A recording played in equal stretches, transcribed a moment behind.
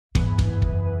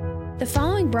The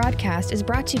following broadcast is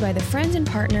brought to you by the friends and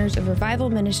partners of Revival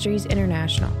Ministries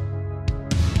International.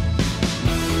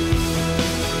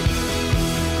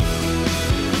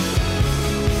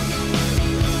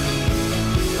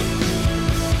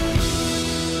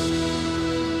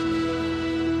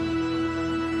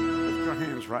 Lift your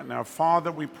hands right now.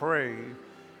 Father, we pray,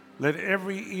 let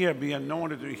every ear be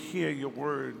anointed to hear your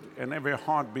word and every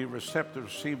heart be receptive to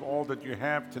receive all that you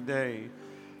have today.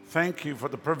 Thank you for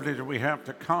the privilege that we have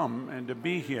to come and to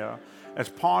be here as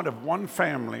part of one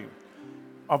family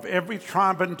of every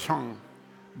tribe and tongue,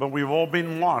 but we've all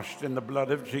been washed in the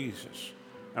blood of Jesus.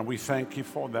 And we thank you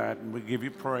for that, and we give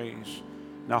you praise.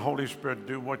 Now, Holy Spirit,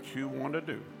 do what you want to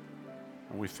do,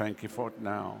 and we thank you for it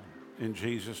now. In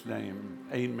Jesus' name,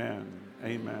 amen,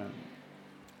 amen.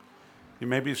 You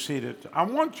may be seated. I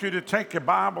want you to take your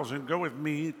Bibles and go with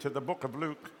me to the book of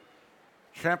Luke,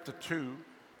 chapter 2.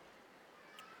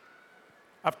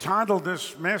 I've titled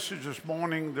this message this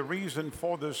morning, The Reason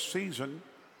for This Season,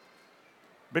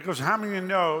 because how many of you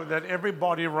know that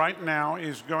everybody right now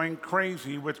is going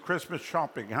crazy with Christmas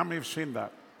shopping? How many have seen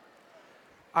that?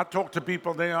 I talk to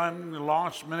people, they are in the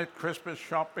last minute Christmas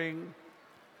shopping.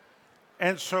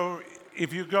 And so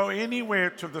if you go anywhere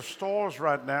to the stores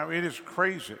right now, it is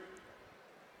crazy.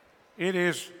 It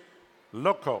is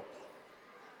loco.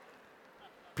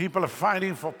 People are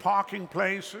fighting for parking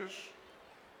places.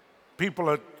 People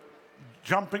are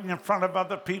jumping in front of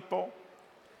other people.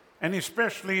 And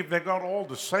especially if they got all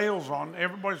the sales on,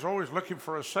 everybody's always looking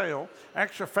for a sale.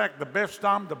 Actually, in fact, the best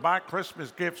time to buy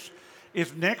Christmas gifts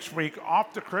is next week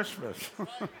after Christmas.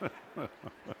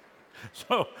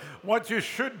 So what you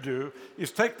should do is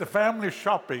take the family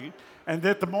shopping and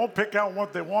let them all pick out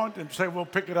what they want and say, we'll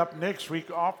pick it up next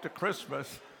week after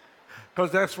Christmas,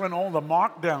 because that's when all the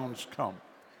markdowns come.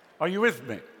 Are you with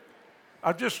me?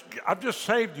 I've just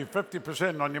saved you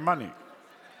 50% on your money.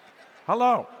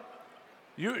 Hello.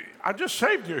 I just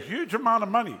saved you a huge amount of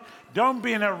money. Don't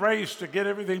be in a race to get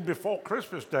everything before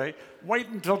Christmas Day. Wait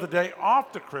until the day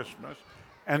after Christmas,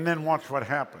 and then watch what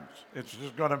happens. It's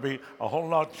just going to be a whole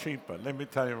lot cheaper, let me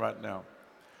tell you right now.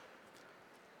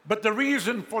 But the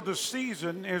reason for the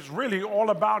season is really all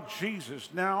about Jesus.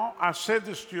 Now, I said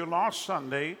this to you last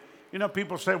Sunday. You know,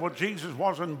 people say, well, Jesus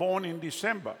wasn't born in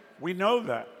December. We know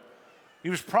that. He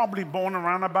was probably born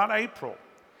around about April.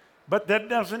 But that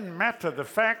doesn't matter. The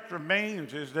fact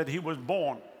remains is that he was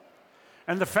born.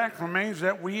 And the fact remains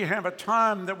that we have a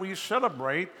time that we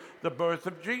celebrate the birth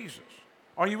of Jesus.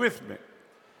 Are you with me?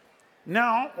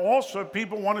 Now, also,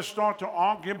 people want to start to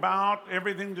argue about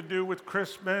everything to do with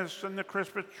Christmas and the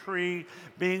Christmas tree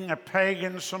being a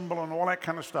pagan symbol and all that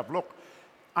kind of stuff. Look,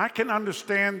 I can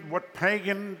understand what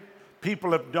pagan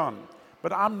people have done,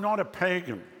 but I'm not a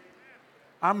pagan.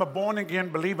 I'm a born-again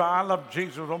believer. I love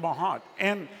Jesus with all my heart.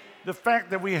 And the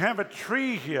fact that we have a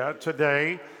tree here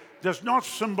today does not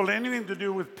symbol anything to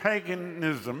do with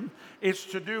paganism. It's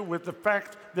to do with the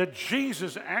fact that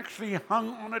Jesus actually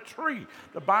hung on a tree.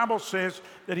 The Bible says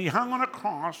that he hung on a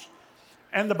cross,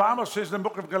 and the Bible says in the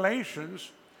book of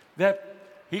Galatians that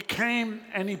he came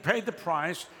and he paid the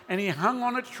price and he hung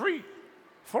on a tree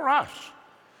for us.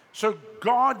 So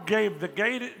God gave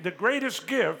the greatest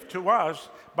gift to us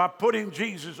by putting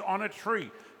Jesus on a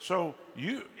tree. So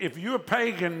if you're a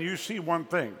pagan, you see one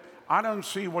thing. I don't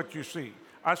see what you see.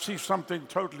 I see something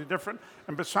totally different.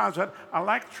 And besides that, I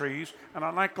like trees and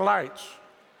I like lights.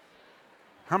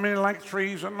 How many like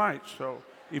trees and lights? So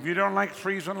if you don't like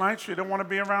trees and lights, you don't want to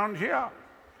be around here.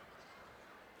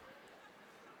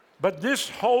 But this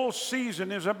whole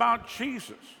season is about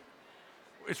Jesus.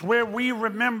 It's where we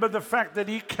remember the fact that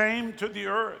he came to the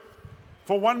earth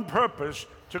for one purpose,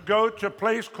 to go to a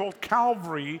place called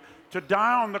Calvary to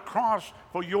die on the cross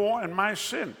for your and my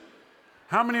sin.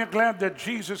 How many are glad that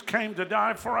Jesus came to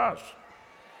die for us?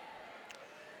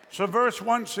 So verse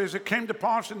 1 says, it came to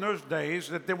pass in those days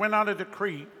that there went out a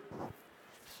decree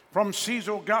from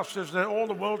Caesar Augustus that all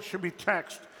the world should be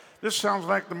taxed. This sounds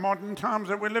like the modern times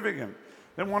that we're living in.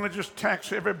 They want to just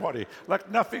tax everybody,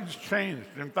 like nothing's changed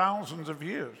in thousands of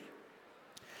years.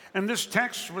 And this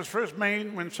tax was first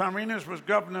made when Cyrenius was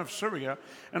governor of Syria,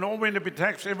 and all went to be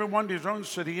taxed, everyone to his own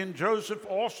city. And Joseph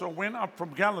also went up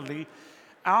from Galilee,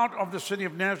 out of the city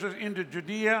of Nazareth into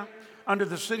Judea, under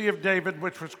the city of David,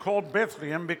 which was called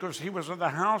Bethlehem, because he was of the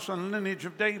house and lineage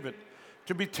of David,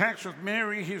 to be taxed with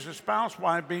Mary, his espoused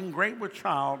wife, being great with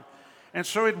child. And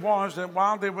so it was that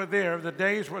while they were there, the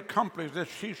days were accomplished that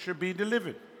she should be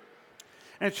delivered.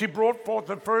 And she brought forth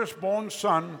the firstborn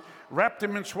son, wrapped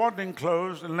him in swaddling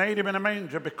clothes, and laid him in a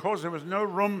manger, because there was no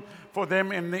room for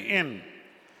them in the inn.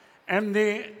 And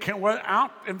there were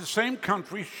out in the same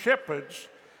country shepherds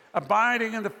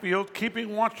abiding in the field,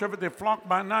 keeping watch over their flock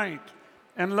by night.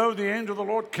 And lo, the angel of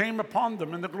the Lord came upon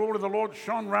them, and the glory of the Lord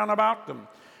shone round about them.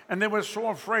 And they were so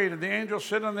afraid. And the angel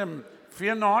said unto them,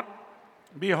 Fear not.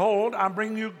 Behold, I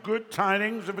bring you good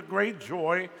tidings of a great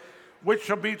joy, which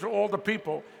shall be to all the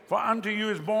people. For unto you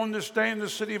is born this day in the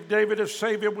city of David a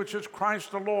Savior, which is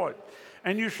Christ the Lord.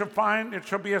 And you shall find, it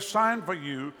shall be a sign for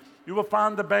you. You will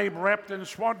find the babe wrapped in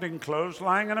swaddling clothes,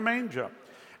 lying in a manger.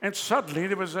 And suddenly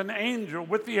there was an angel,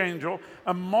 with the angel,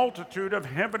 a multitude of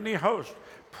heavenly hosts,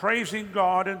 praising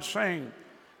God and saying,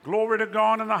 Glory to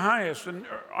God in the highest, and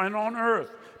on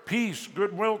earth peace,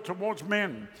 goodwill towards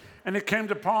men. And it came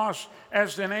to pass,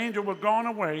 as an angel was gone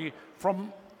away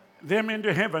from them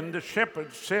into heaven, the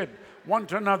shepherds said one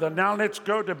to another, Now let's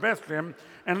go to Bethlehem,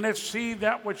 and let's see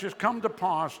that which has come to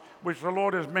pass, which the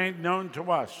Lord has made known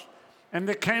to us. And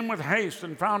they came with haste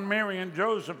and found Mary and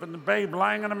Joseph and the babe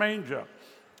lying in a manger.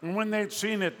 And when they had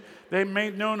seen it, they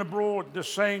made known abroad the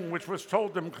saying which was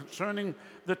told them concerning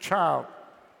the child.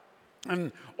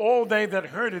 And all they that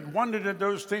heard it wondered at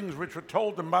those things which were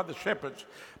told them by the shepherds.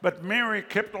 But Mary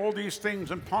kept all these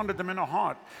things and pondered them in her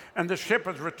heart. And the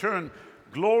shepherds returned,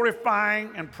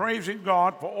 glorifying and praising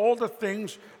God for all the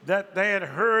things that they had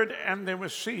heard and they were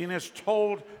seen as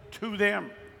told to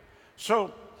them.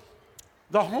 So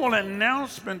the whole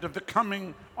announcement of the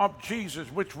coming of Jesus,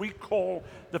 which we call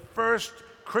the first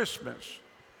Christmas,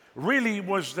 really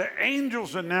was the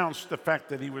angels announced the fact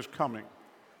that he was coming.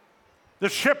 The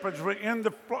shepherds were in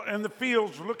the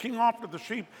fields looking after the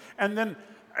sheep, and then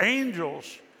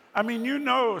angels. I mean, you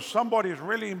know somebody's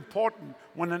really important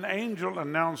when an angel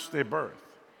announced their birth.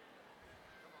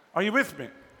 Are you with me?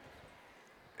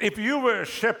 If you were a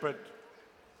shepherd,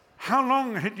 how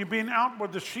long had you been out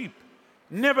with the sheep?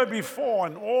 Never before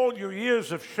in all your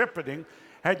years of shepherding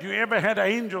had you ever had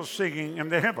angels singing in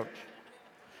the heavens.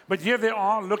 But here they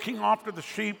are looking after the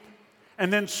sheep,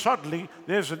 and then suddenly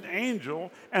there's an angel,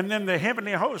 and then the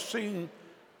heavenly host singing,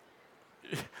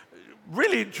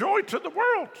 really joy to the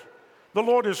world. The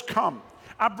Lord has come.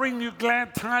 I bring you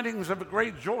glad tidings of a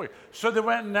great joy. So they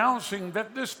were announcing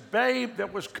that this babe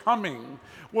that was coming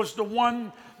was the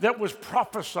one that was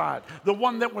prophesied, the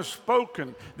one that was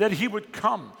spoken, that he would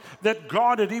come, that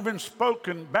God had even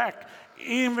spoken back,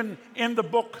 even in the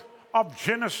book of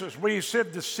Genesis, where he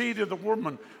said the seed of the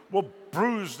woman will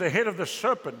bruise the head of the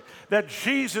serpent, that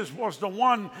Jesus was the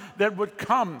one that would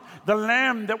come, the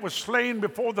lamb that was slain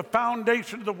before the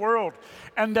foundation of the world,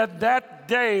 and that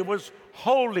day was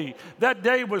holy, that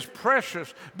day was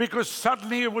precious, because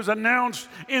suddenly it was announced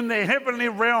in the heavenly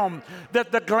realm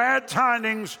that the glad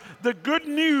tidings, the good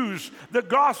news, the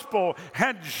gospel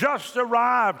had just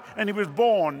arrived, and he was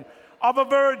born of a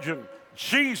virgin,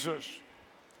 Jesus.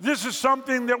 This is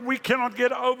something that we cannot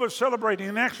get over celebrating.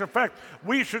 In actual fact,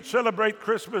 we should celebrate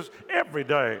Christmas every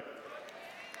day.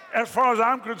 As far as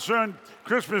I'm concerned,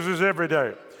 Christmas is every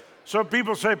day. So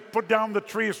people say, put down the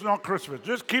tree, it's not Christmas.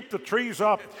 Just keep the trees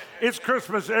up. It's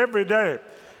Christmas every day.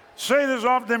 Say this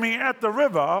often to me, at the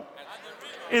river,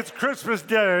 it's Christmas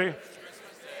Day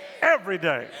every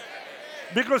day.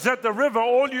 Because at the river,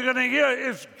 all you're going to hear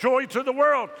is joy to the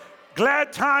world.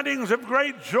 Glad tidings of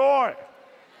great joy.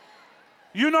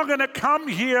 You're not going to come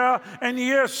here and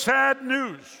hear sad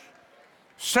news,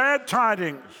 sad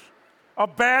tidings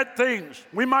of bad things.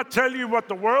 We might tell you what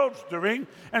the world's doing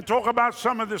and talk about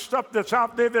some of the stuff that's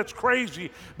out there that's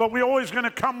crazy, but we're always going to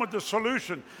come with the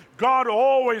solution. God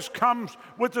always comes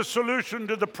with the solution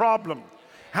to the problem.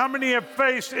 How many have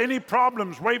faced any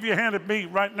problems? Wave your hand at me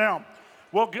right now.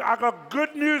 Well, I got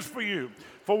good news for you.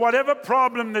 For whatever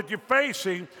problem that you're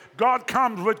facing, God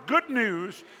comes with good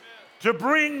news to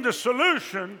bring the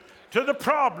solution to the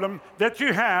problem that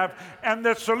you have. And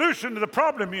the solution to the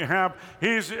problem you have,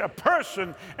 he's a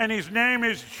person, and his name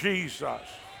is Jesus.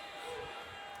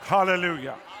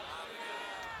 Hallelujah.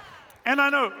 And I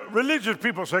know religious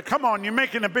people say, come on, you're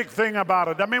making a big thing about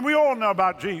it. I mean, we all know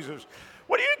about Jesus.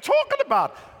 What are you talking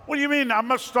about? What do you mean, I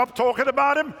must stop talking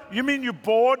about him? You mean you're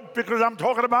bored because I'm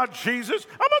talking about Jesus?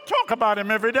 I'm going to talk about him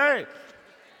every day.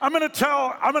 I'm going to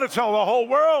tell the whole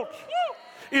world.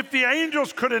 If the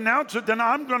angels could announce it, then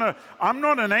I'm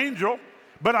not an angel,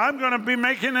 but I'm going to be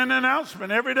making an announcement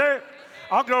every day.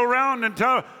 I'll go around and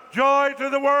tell, joy to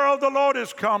the world, the Lord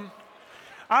has come.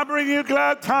 I bring you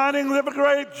glad tidings of a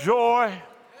great joy.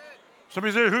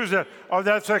 Somebody said, who's that? Oh,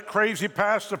 that's that crazy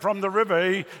pastor from the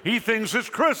river. He thinks it's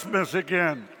Christmas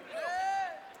again.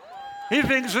 He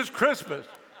thinks it's Christmas.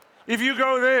 If you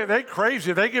go there, they're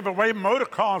crazy. They give away motor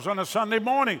cars on a Sunday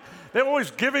morning. They're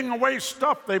always giving away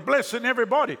stuff. They're blessing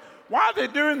everybody. Why are they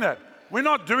doing that? We're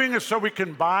not doing it so we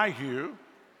can buy you.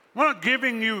 We're not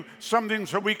giving you something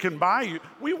so we can buy you.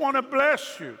 We want to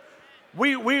bless you.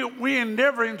 We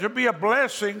endeavoring to be a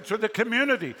blessing to the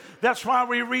community. That's why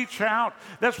we reach out.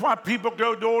 That's why people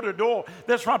go door to door.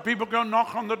 That's why people go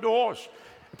knock on the doors.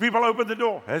 People open the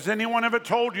door. Has anyone ever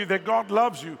told you that God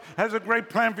loves you, has a great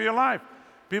plan for your life?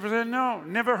 People say, no,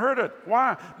 never heard it.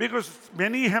 Why? Because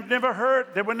many have never heard.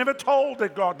 They were never told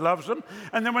that God loves them,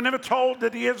 and they were never told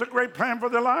that He has a great plan for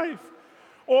their life.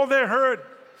 All they heard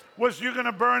was, you're going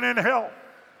to burn in hell.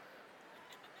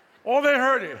 All they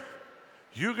heard is,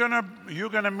 you're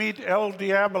gonna meet El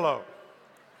Diablo.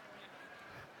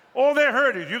 All they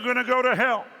heard is, you're going to go to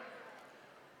hell.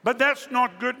 But that's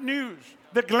not good news.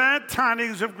 The glad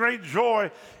tidings of great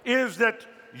joy is that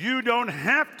you don't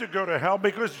have to go to hell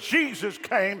because Jesus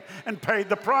came and paid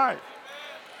the price.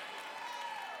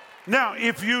 Now,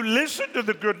 if you listen to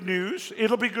the good news,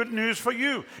 it'll be good news for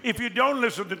you. If you don't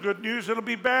listen to good news, it'll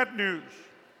be bad news.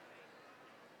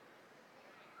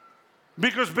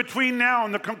 Because between now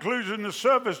and the conclusion of the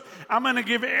service, I'm going to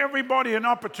give everybody an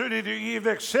opportunity to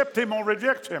either accept Him or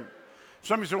reject Him.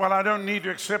 Somebody say, well, I don't need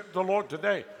to accept the Lord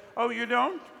today. Oh, you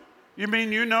don't? You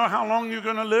mean you know how long you're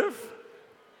going to live?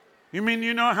 You mean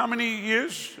you know how many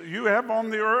years you have on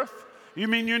the earth? You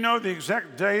mean you know the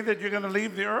exact day that you're going to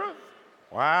leave the earth?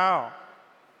 Wow.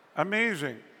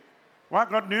 Amazing. Well, I've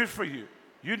got news for you.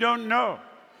 You don't know.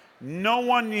 No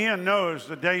one here knows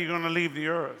the day you're going to leave the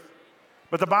earth.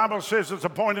 But the Bible says it's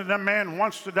appointed that man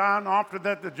wants to die, and after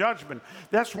that the judgment.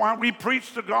 That's why we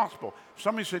preach the gospel.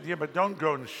 Somebody said, yeah, but don't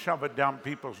go and shove it down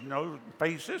people's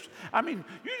faces. I mean,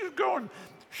 you just go and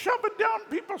shove it down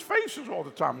people's faces all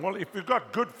the time. Well, if you've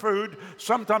got good food,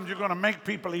 sometimes you're going to make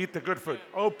people eat the good food.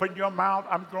 Open your mouth.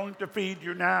 I'm going to feed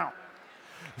you now.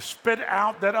 Spit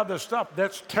out that other stuff.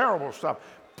 That's terrible stuff.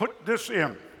 Put this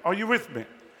in. Are you with me?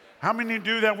 How many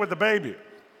do that with the baby?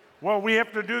 Well, we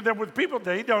have to do that with people.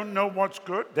 They don't know what's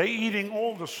good. They're eating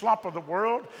all the slop of the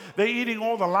world. They're eating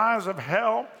all the lies of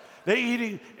hell. They're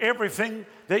eating everything.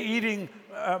 They're eating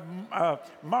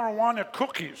marijuana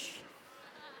cookies.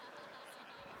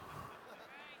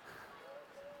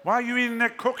 Why are you eating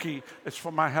that cookie? It's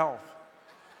for my health.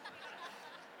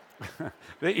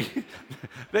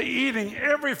 They're eating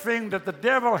everything that the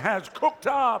devil has cooked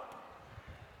up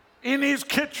in his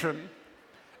kitchen,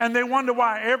 and they wonder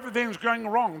why everything's going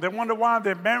wrong. They wonder why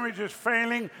their marriage is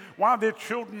failing, why their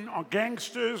children are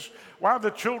gangsters, why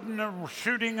the children are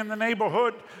shooting in the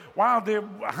neighborhood, why their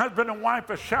husband and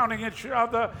wife are shouting at each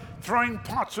other, throwing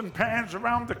pots and pans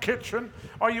around the kitchen.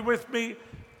 Are you with me?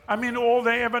 I mean, all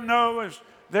they ever know is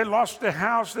they lost their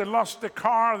house, they lost their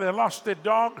car, they lost their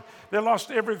dog, they lost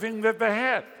everything that they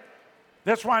had.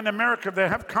 That's why in America they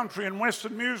have country and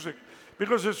Western music,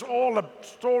 because it's all a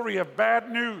story of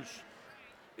bad news.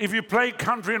 If you play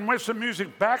country and Western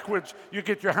music backwards, you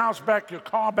get your house back, your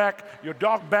car back, your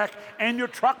dog back, and your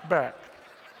truck back.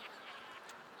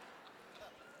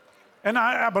 And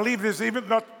I believe there's even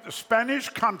got Spanish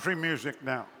country music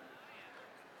now.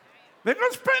 They've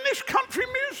got Spanish country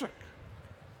music.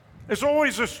 It's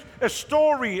always a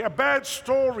story, a bad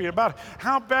story about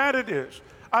how bad it is.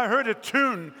 I heard a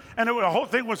tune, and the whole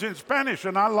thing was in Spanish,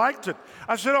 and I liked it.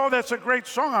 I said, oh, that's a great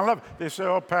song. I love it. They said,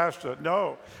 oh, Pastor,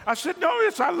 no. I said, no,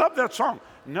 I love that song.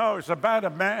 No, it's about a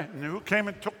man who came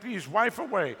and took his wife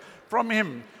away from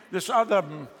him, this other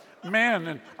man.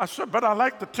 And I said, but I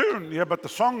like the tune. Yeah, but the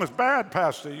song is bad,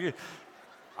 Pastor.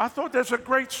 I thought that's a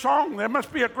great song. There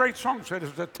must be a great song. I said,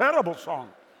 it's a terrible song.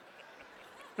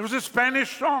 It was a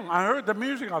Spanish song. I heard the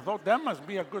music. I thought that must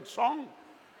be a good song.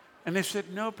 And they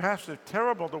said, no, Pastor,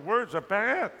 terrible. The words are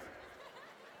bad.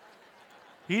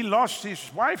 He lost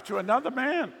his wife to another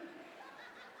man.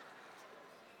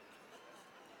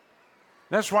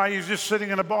 That's why he's just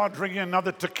sitting in a bar drinking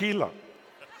another tequila.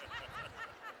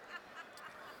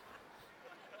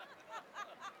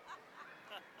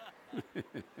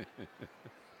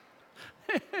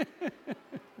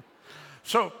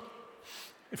 So,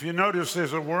 if you notice,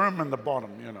 there's a worm in the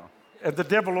bottom, you know. And the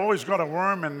devil always got a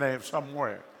worm in there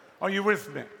somewhere. Are you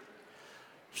with me?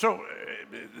 So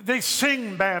they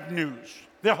sing bad news.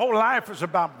 Their whole life is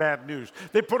about bad news.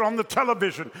 They put on the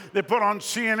television. They put on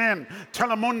CNN,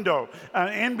 Telemundo,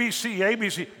 NBC,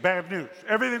 ABC, bad news.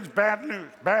 Everything's bad news.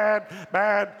 Bad,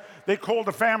 bad. They call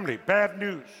the family, bad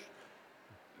news.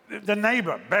 The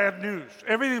neighbor, bad news.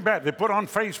 Everything bad. They put on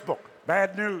Facebook,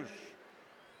 bad news.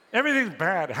 Everything's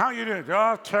bad. How you doing?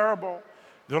 Oh, terrible.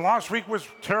 The last week was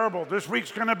terrible. This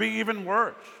week's going to be even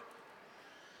worse.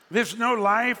 There's no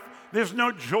life. There's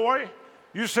no joy.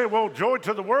 You say, well, joy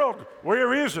to the world.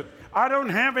 Where is it? I don't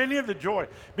have any of the joy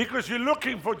because you're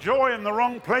looking for joy in the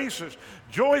wrong places.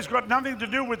 Joy's got nothing to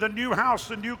do with the new house,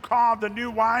 the new car, the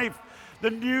new wife,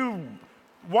 the new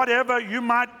whatever you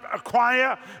might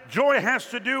acquire. Joy has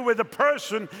to do with a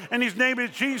person, and his name is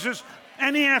Jesus,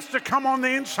 and he has to come on the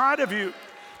inside of you.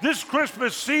 This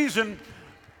Christmas season,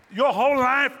 your whole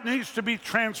life needs to be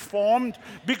transformed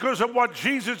because of what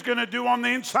Jesus is going to do on the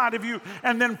inside of you.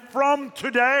 And then from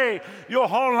today, your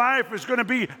whole life is going to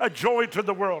be a joy to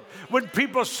the world. When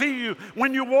people see you,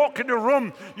 when you walk in a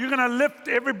room, you're going to lift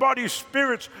everybody's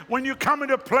spirits. When you come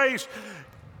into a place,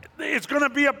 it's going to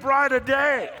be a brighter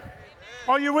day.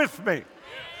 Are you with me?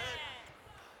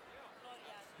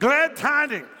 Glad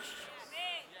tidings.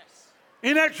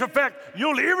 In actual fact,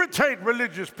 you'll irritate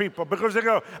religious people because they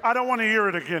go, I don't want to hear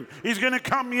it again. He's going to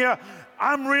come here.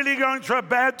 I'm really going through a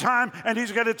bad time, and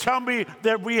he's going to tell me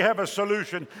that we have a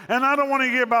solution. And I don't want to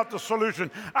hear about the solution.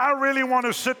 I really want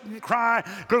to sit and cry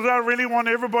because I really want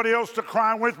everybody else to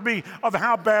cry with me of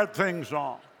how bad things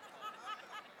are.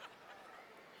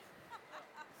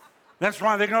 That's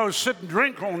why they go sit and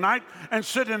drink all night and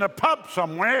sit in a pub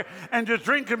somewhere and just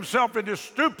drink himself into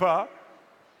stupor.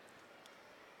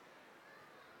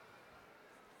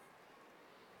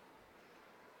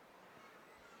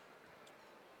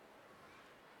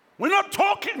 We're not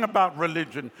talking about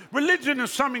religion. Religion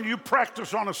is something you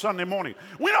practice on a Sunday morning.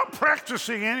 We're not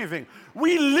practicing anything.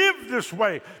 We live this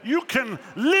way. You can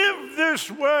live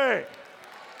this way.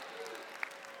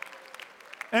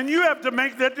 And you have to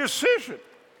make that decision.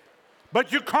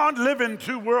 But you can't live in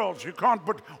two worlds. You can't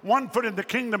put one foot in the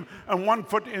kingdom and one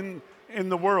foot in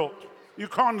the world. You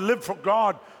can't live for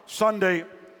God Sunday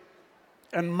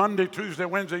and Monday, Tuesday,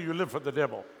 Wednesday, you live for the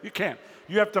devil. You can't.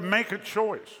 You have to make a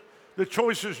choice. The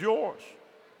choice is yours.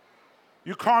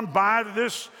 You can't buy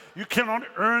this. You cannot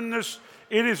earn this.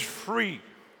 It is free.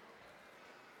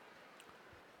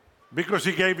 Because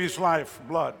he gave his life,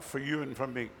 blood, for you and for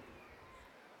me.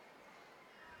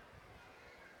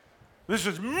 This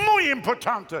is muy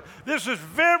importante. This is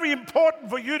very important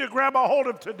for you to grab a hold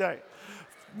of today.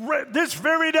 This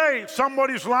very day,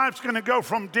 somebody's life's going to go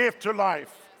from death to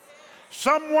life.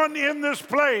 Someone in this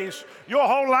place, your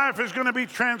whole life is going to be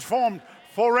transformed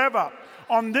forever.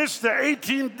 On this, the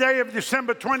 18th day of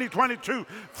December 2022,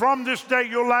 from this day,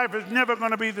 your life is never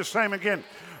going to be the same again.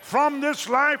 From this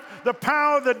life, the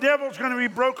power of the devil is going to be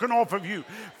broken off of you.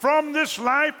 From this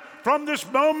life, from this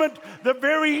moment, the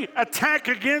very attack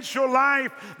against your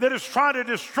life that is trying to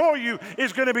destroy you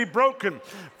is going to be broken.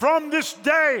 From this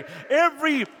day,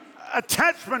 every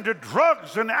attachment to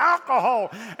drugs and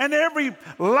alcohol and every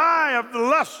lie of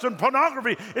lust and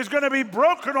pornography is going to be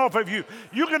broken off of you.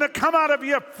 You're going to come out of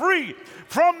here free.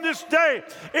 From this day,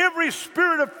 every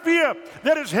spirit of fear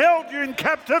that has held you in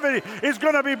captivity is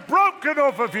going to be broken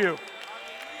off of you.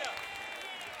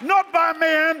 Not by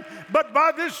man, but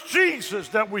by this Jesus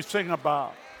that we sing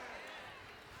about.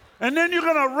 And then you're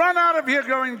going to run out of here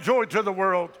going, joy to the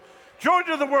world. Joy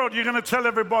to the world. You're going to tell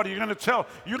everybody. You're going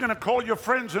to call your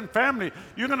friends and family.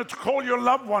 You're going to call your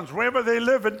loved ones wherever they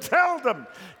live and tell them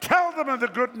of the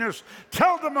goodness.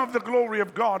 Tell them of the glory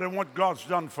of God and what God's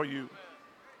done for you.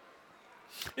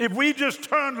 If we just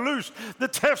turned loose the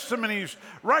testimonies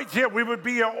right here, we would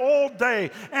be here all day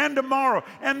and tomorrow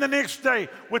and the next day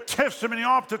with testimony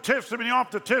after testimony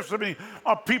after testimony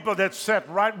of people that sat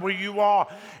right where you are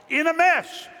in a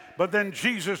mess. But then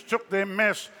Jesus took their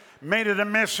mess, made it a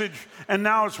message, and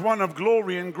now it's one of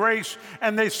glory and grace,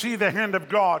 and they see the hand of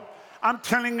God. I'm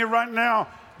telling you right now,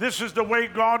 this is the way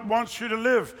God wants you to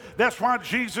live. That's why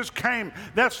Jesus came.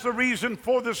 That's the reason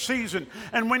for the season.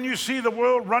 And when you see the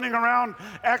world running around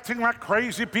acting like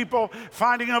crazy people,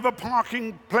 fighting over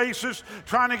parking places,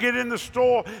 trying to get in the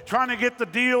store, trying to get the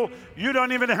deal, you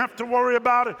don't even have to worry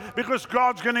about it because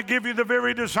God's going to give you the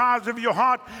very desires of your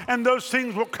heart, and those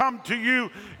things will come to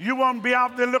you. You won't be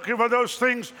out there looking for those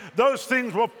things. Those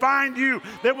things will find you.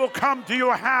 They will come to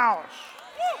your house.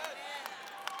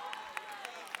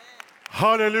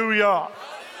 Hallelujah.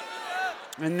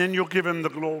 And then you'll give him the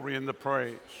glory and the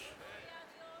praise.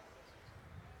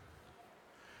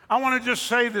 I want to just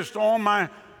say this to all my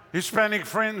Hispanic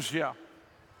friends here.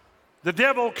 The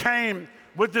devil came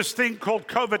with this thing called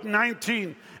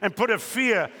COVID-19 and put a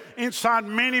fear inside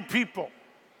many people.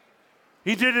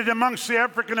 He did it amongst the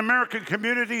African American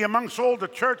community, amongst all the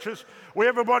churches where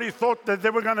everybody thought that they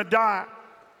were going to die.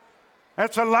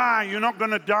 That's a lie. You're not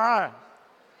going to die.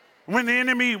 When the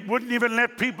enemy wouldn't even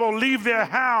let people leave their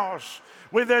house,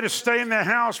 where they had to stay in their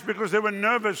house because they were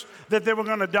nervous that they were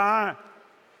going to die.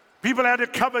 People had to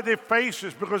cover their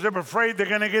faces because they were afraid they're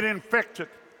going to get infected.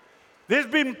 There's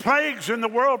been plagues in the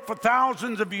world for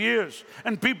thousands of years,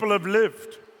 and people have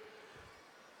lived.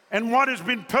 And what has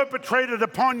been perpetrated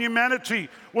upon humanity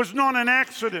was not an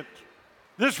accident.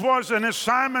 This was an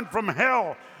assignment from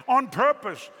hell on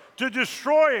purpose to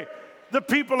destroy the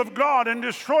people of God and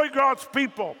destroy God's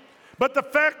people. But the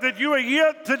fact that you are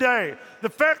here today, the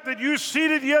fact that you're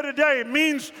seated here today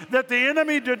means that the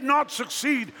enemy did not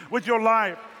succeed with your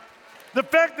life. The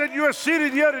fact that you are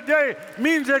seated here today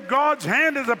means that God's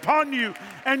hand is upon you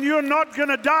and you're not going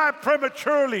to die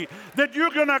prematurely, that you're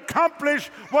going to accomplish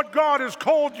what God has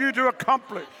called you to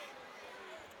accomplish.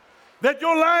 That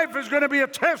your life is going to be a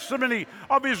testimony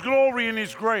of His glory and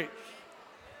His grace.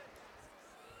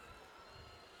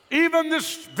 Even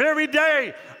this very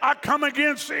day, I come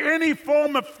against any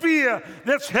form of fear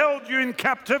that's held you in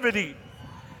captivity.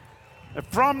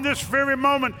 From this very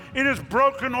moment, it is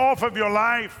broken off of your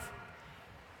life.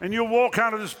 And you walk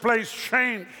out of this place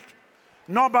changed,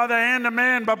 not by the hand of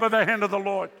man, but by the hand of the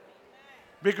Lord,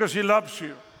 because He loves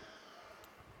you.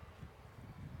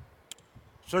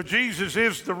 So Jesus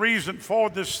is the reason for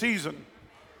this season.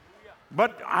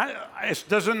 But it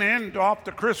doesn't end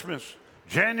after Christmas.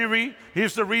 January,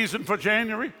 He's the reason for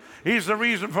January. He's the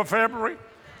reason for February.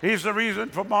 He's the reason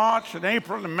for March and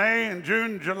April and May and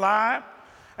June, July.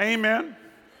 Amen.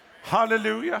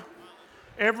 Hallelujah.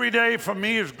 Every day for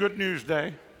me is Good News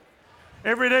Day.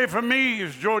 Every day for me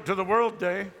is Joy to the World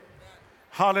Day.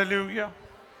 Hallelujah.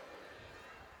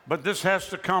 But this has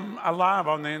to come alive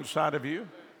on the inside of you.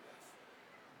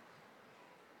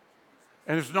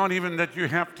 And it's not even that you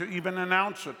have to even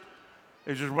announce it.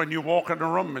 It's just when you walk in the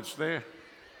room, it's there.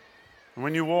 And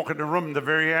when you walk in the room, the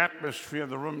very atmosphere of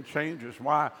the room changes.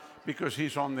 Why? Because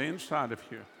He's on the inside of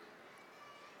you.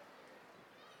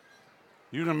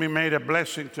 You're going to be made a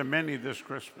blessing to many this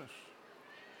Christmas.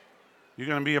 You're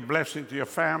going to be a blessing to your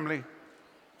family, to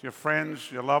your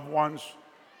friends, your loved ones,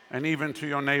 and even to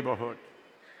your neighborhood.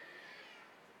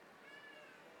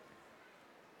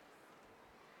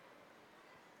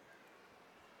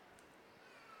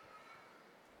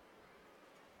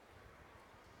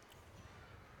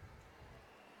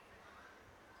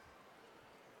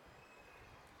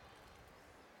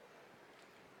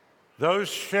 Those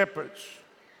shepherds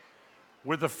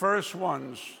were the first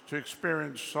ones to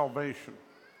experience salvation.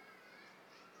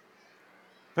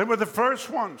 They were the first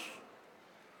ones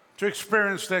to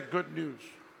experience that good news.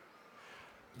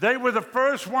 They were the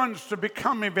first ones to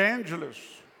become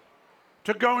evangelists,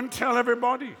 to go and tell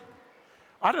everybody.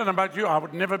 I don't know about you, I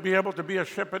would never be able to be a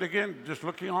shepherd again, just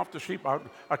looking after sheep.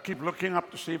 I'd keep looking up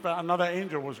to see if another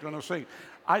angel was going to sing.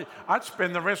 I'd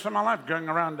spend the rest of my life going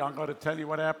around. I've got to tell you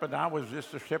what happened. I was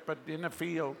just a shepherd in a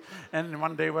field, and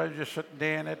one day we were just sitting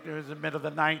there, and it was the middle of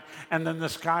the night, and then the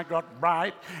sky got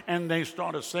bright, and they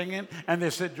started singing, and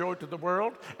they said, "Joy to the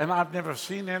world," and I've never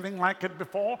seen anything like it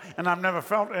before, and I've never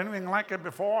felt anything like it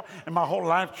before, and my whole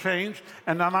life changed,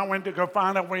 and then I went to go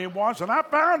find out where He was, and I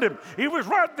found Him. He was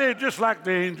right there, just like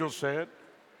the angel said.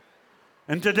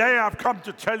 And today I've come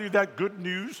to tell you that good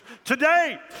news.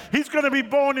 Today, He's going to be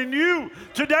born in you.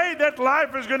 Today, that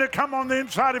life is going to come on the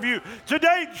inside of you.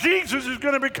 Today, Jesus is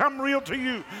going to become real to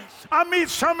you. I meet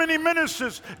so many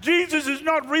ministers. Jesus is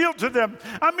not real to them.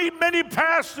 I meet many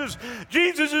pastors.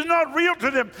 Jesus is not real to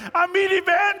them. I meet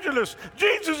evangelists.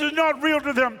 Jesus is not real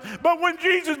to them. But when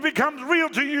Jesus becomes real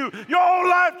to you, your whole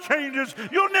life changes.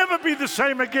 You'll never be the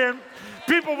same again.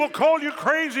 People will call you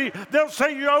crazy. They'll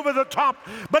say you're over the top.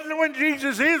 But when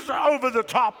Jesus is over the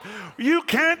top, you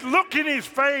can't look in His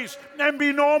face and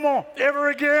be normal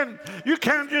ever again. You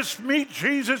can't just meet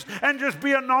Jesus and just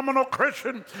be a nominal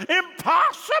Christian.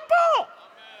 Impossible.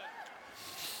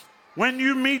 When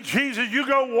you meet Jesus, you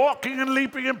go walking and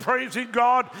leaping and praising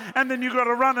God, and then you got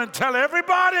to run and tell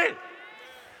everybody.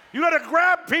 You got to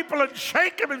grab people and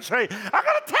shake them and say, "I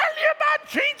got to tell you about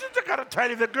Jesus. I got to tell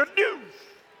you the good news."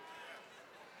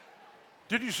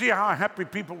 Did you see how happy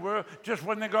people were just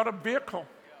when they got a vehicle?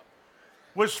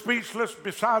 Were speechless,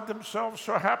 beside themselves,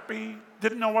 so happy,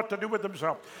 didn't know what to do with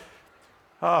themselves.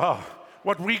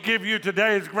 What we give you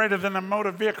today is greater than a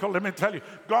motor vehicle. Let me tell you,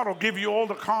 God will give you all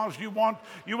the cars you want.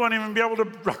 You won't even be able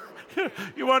to.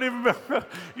 You won't even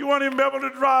be able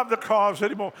to drive the cars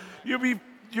anymore. You'll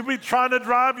be trying to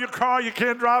drive your car. You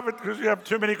can't drive it because you have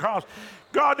too many cars.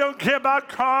 God don't care about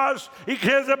cars. He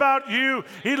cares about you.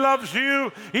 He loves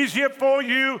you. He's here for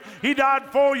you. He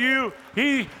died for you.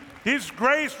 His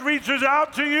grace reaches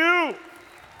out to you.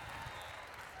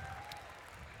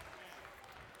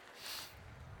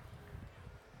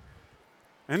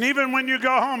 And even when you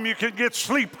go home, you can get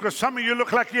sleep because some of you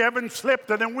look like you haven't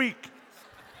slept in a week.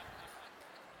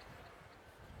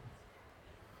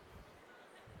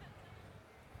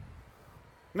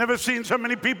 Never seen so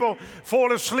many people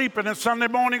fall asleep in a Sunday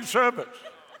morning service.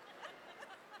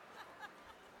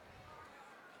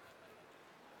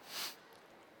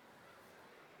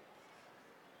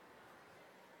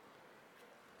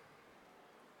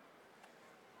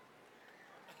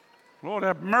 Lord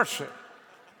have mercy.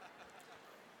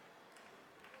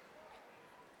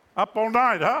 Up all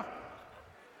night, huh?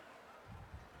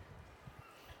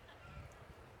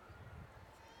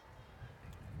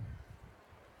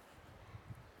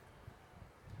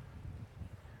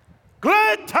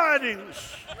 Glad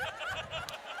tidings.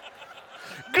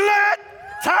 Glad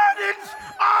tidings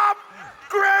of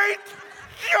great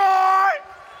joy.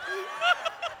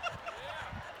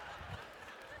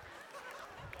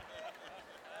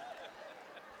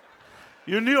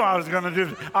 You knew I was going to do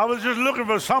it. I was just looking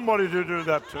for somebody to do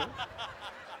that too.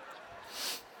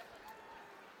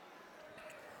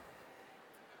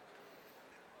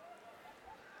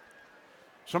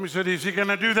 Somebody said, is he going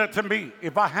to do that to me?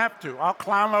 If I have to, I'll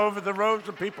climb over the rows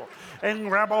of people and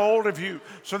grab a hold of you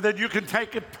so that you can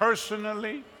take it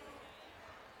personally.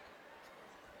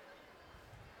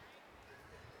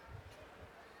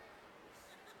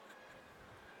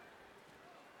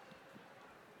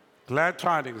 Glad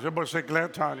tidings. Everybody say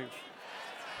glad tidings.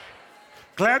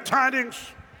 Glad tidings.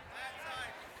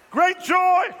 Great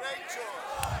joy.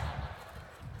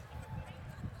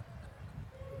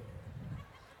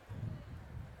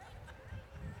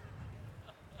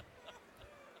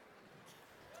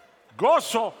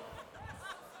 Gozo.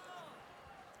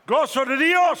 Gozo de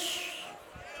Dios.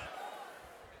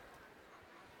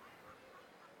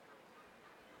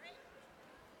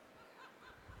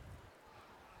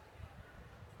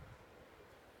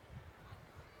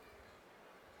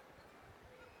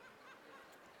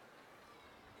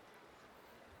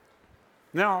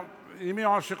 Now, let me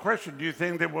ask you a question. Do you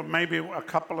think there were maybe a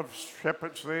couple of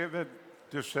shepherds there that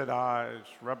just said, it's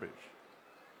rubbish?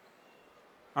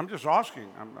 I'm just asking.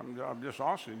 I'm just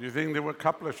asking. Do you think there were a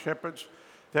couple of shepherds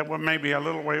that were maybe a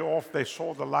little way off? They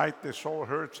saw the light, they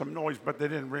heard some noise, but they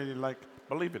didn't really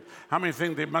believe it. How many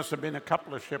think there must have been a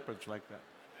couple of shepherds like that?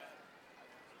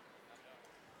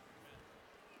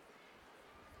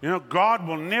 You know, God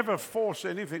will never force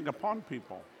anything upon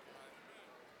people.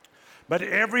 But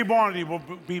everybody will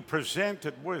be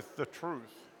presented with the truth.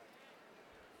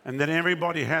 And then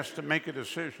everybody has to make a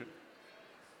decision.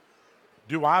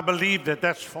 Do I believe that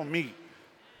that's for me?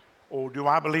 Or do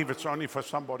I believe it's only for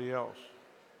somebody else?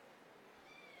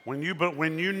 When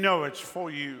you know it's for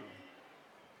you,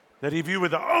 that if you were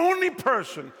the only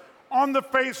person on the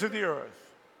face of the earth,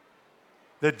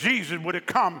 that Jesus would have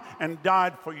come and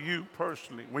died for you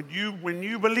personally. When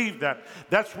you believe that,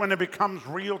 that's when it becomes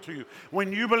real to you.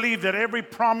 When you believe that every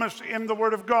promise in the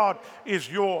Word of God is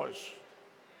yours,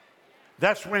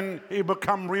 that's when it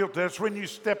becomes real. That's when you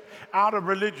step out of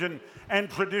religion and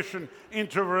tradition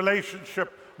into a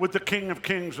relationship with the King of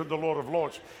Kings and the Lord of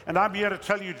Lords. And I'm here to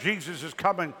tell you, Jesus is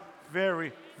coming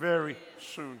very, very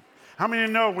soon. How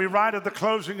many know we're right at the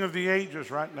closing of the ages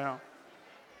right now?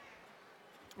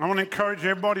 I want to encourage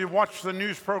everybody to watch the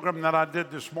news program that I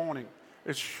did this morning.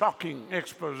 It's a shocking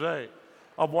expose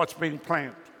of what's being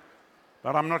planned.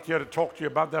 But I'm not here to talk to you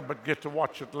about that, but get to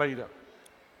watch it later.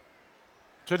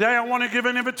 Today I want to give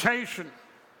an invitation.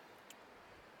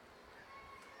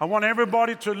 I want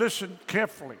everybody to listen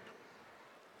carefully.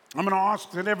 I'm going to ask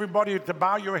that everybody to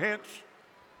bow your heads.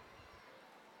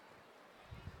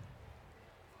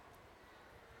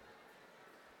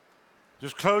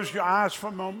 Just close your eyes for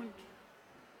a moment.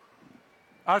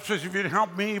 Ushers, if you'd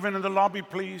help me even in the lobby,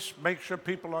 please. Make sure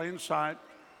people are inside.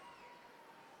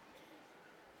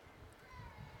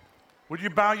 Would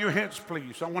you bow your heads,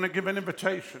 please? I want to give an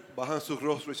invitation. Bajan sus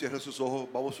rostros y cierren sus ojos.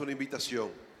 Vamos a una invitación.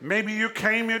 Maybe you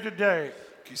came here today.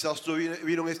 Quizás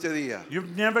vino este día.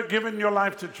 You've never given your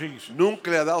life to Jesus.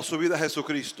 Nunca le ha dado su vida a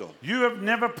Jesucristo. You have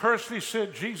never personally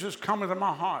said, Jesus, come into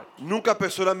my heart. Nunca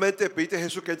personalmente pediste a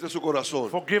Jesús que entre en su corazón.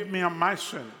 Forgive me of my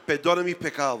sin. Perdone mis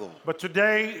pecados. But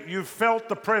today you felt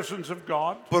the presence of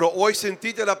God. Pero hoy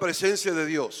sentiste la presencia de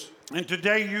Dios. And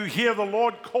today you hear the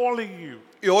Lord calling you.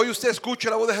 Y hoy usted escucha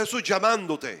la voz de Jesús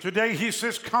llamándote. Today he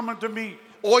says, come unto me.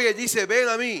 Hoy él dice, ven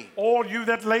a mí. All you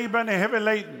that labor and are heavy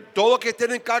laden. Todo que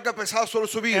tienen carga pesada sobre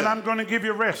su vida. And I'm going to give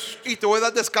you rest. Y te voy a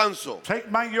dar descanso.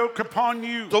 Take my yoke upon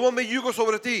you. Toma mi yugo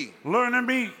sobre ti. Learn of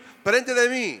me. Aprende de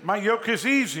mí. My yoke is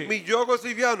easy. Mi yugo es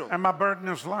liviano. And my burden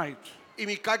is light. Y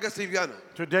mi carga es liviana.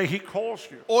 Today he calls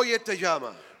you. Hoy él te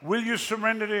llama. Will you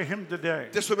surrender to him today?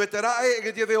 Te someterá en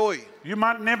el día de hoy. You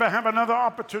might never have another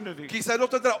opportunity. Quizás no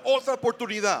tendrá otra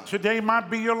oportunidad. Today might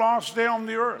be your last day on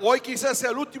the earth. Hoy quizás sea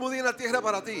el último día en la tierra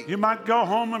para ti. You might go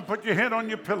home and put your head on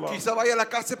your pillow. Quizás vaya a la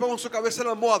casa y ponga su cabeza en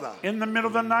la almohada. In the middle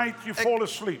of the night, you fall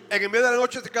asleep. En el medio de la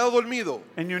noche te quedas dormido.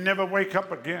 And you never wake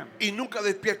up again. Y nunca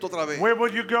despierto otra vez. Where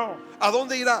will you go? ¿A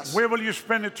dónde irás? Where will you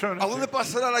spend eternity? ¿A dónde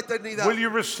pasará la eternidad? Will you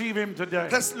receive him today?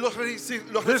 Los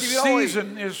This recibirá hoy.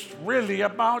 season is really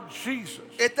about Jesus.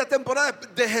 Esta temporada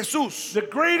de Jesús. The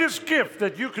greatest gift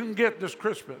that you can get this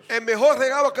Christmas El mejor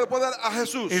regalo que le puede dar a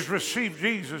Jesús is receive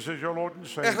Jesus as your Lord and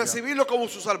es Savior. recibirlo como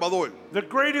su Salvador. The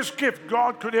greatest gift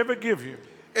God could ever give you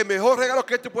El mejor regalo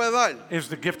que Él te puede dar is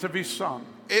the gift of His Son.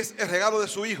 es el regalo de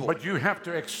su Hijo. But you have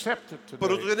to accept it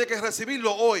Pero tú today. tienes que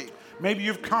recibirlo hoy. Maybe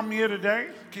you've come here today,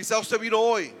 Quizá usted vino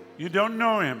hoy, you don't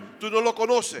know Him, tú no lo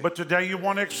conoces, but today you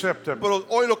want to accept Him. pero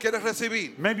hoy lo quieres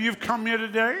recibir. Maybe you've come here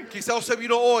today, Quizá usted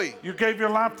vino hoy, you gave your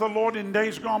life to the Lord in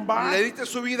days gone le by, diste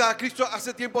su vida a Cristo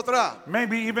hace tiempo atrás.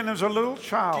 maybe even as a little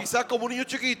child, Quizá como un niño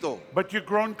chiquito, but you've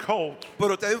grown cold.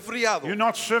 pero te ha enfriado. You're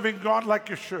not serving God like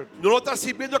you should. No lo estás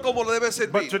sirviendo como lo debes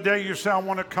But servir. today you say, I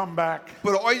want to come back.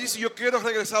 Pero hoy dice, yo quiero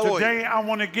regresar hoy. Today I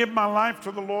want to give my life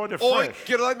to the Lord Hoy afresh.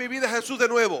 quiero dar mi vida a Jesús de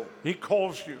nuevo. He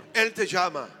calls you. Él te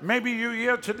llama. Maybe you're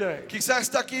here today Quizá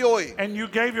está aquí hoy and you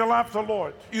gave your life to the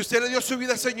Lord, y usted le dio su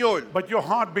vida al Señor, but your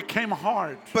heart became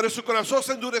hard. pero su corazón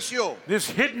se endureció. There's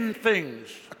hidden things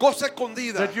Cosa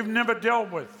escondida that you've never dealt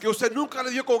with. que usted nunca le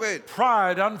dio con Él.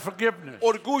 Pride, unforgiveness,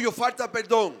 Orgullo, falta de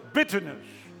perdón, bitterness,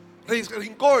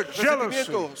 rincor, Jealousy.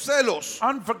 resentimiento, celos,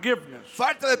 unforgiveness,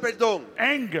 falta de perdón,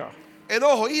 anger,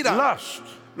 enojo, ira, lust,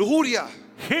 lujuria,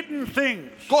 hidden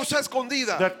things cosa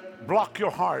escondida that block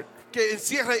your heart. que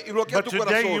encierra y bloquea But tu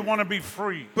today you corazón. want to be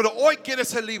free. Pero hoy quieres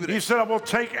ser libre. He said, I will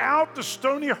take out the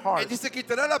stony Él heart dice,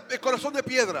 quitará el corazón de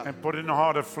piedra and put in a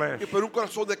heart of flesh. y por un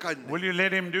corazón de carne. Will you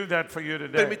let Him do that for you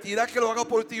today? Permitirá que lo haga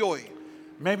por ti hoy.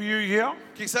 Maybe you're here.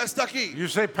 Quizá está aquí. You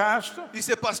say, Pastor,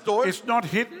 Dice, pastor, it's not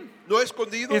hidden. no es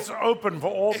escondido. It's open for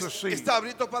all to see. Está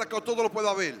abierto para que todo lo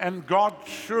pueda ver. And God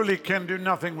surely can do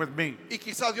nothing with me. Y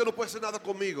quizás Dios no puede hacer nada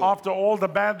conmigo. After all the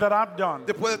bad that I've done,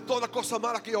 Después de todas las cosas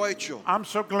malas que yo he hecho, I'm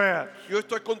so glad yo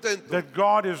estoy contento that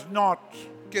God is not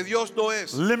que Dios no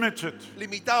es limited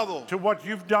limitado to what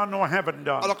you've done or haven't a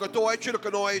done. lo que tú has hecho y lo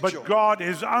que no ha hecho. But God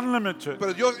is unlimited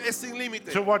Pero Dios es sin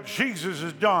límite to what Jesus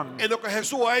has done en lo que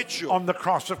Jesús ha hecho on the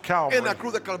cross of en Calvary la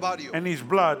cruz de Calvario and His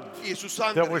blood y su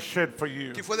that was sangre shed for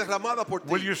you. que fue derramada por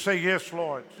Will ti. you say yes,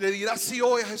 Lord? Le dirás sí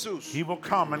hoy a Jesús. He will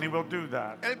come and He will do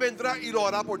that. Él vendrá y lo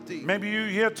hará por ti. Maybe you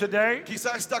here today,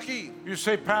 Quizás está aquí. you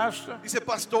say, Pastor, Dice,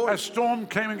 pastor, a storm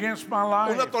came against my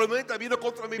una life, tormenta vino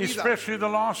contra mi vida, especially the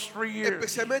last 3 years.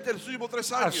 especialmente en los últimos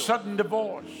 3 A años. sudden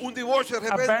divorce, Un divorcio de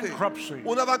a repente, bankruptcy,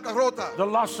 una bancarrota, the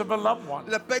loss of a loved one,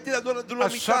 la pérdida de una a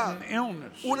amistad, sudden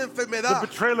illness, una the enfermedad,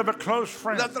 betrayal of a close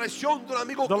la friend, traición de un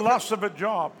amigo, the loss of a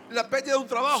job. la pérdida de un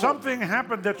trabajo. Something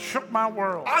happened that shook my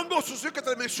world. Algo sucedió que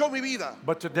estremeció mi vida.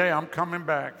 But today I'm coming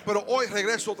back. Pero hoy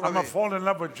regreso otra I'm going to vez. fall in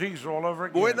love with Jesus all over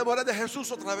Voy a again. enamorar de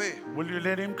Jesús otra vez. Will you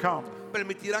let Him come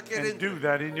Permitirá que Él and do entre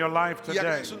that in your life y haga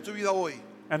today? eso en tu vida hoy.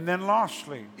 And then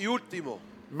lastly, Y último,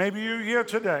 maybe you're here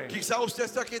today. quizá usted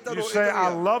está aquí esta You noche. say, I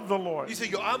love the Lord. Dice,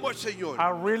 yo amo al Señor. I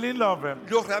really love Him.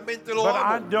 Yo realmente lo But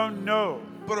I amo. don't know.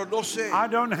 Pero no sé. I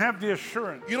don't have the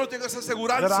assurance Yo no tengo esa that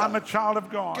I'm a aseguranza child of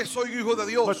God. que soy hijo de But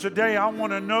Dios. today I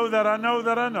want to know that I know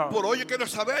that I know Por hoy yo quiero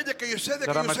saber de que yo sé de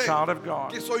that que I'm yo a child of sé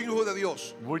God. que soy hijo de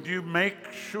Dios. Would you make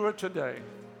sure today,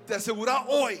 Te asegura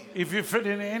hoy, if you fit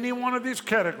in any one of these si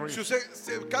categories, usted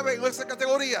se cabe en esa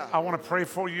categoría, I want to pray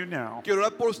for you now. quiero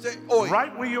orar por usted hoy.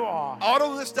 Right where you are, Ahora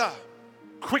donde está,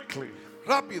 quickly,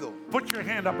 rápido. put your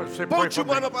hand up and say, pray Pon for su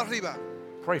me. mano para arriba.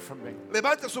 Pray for me.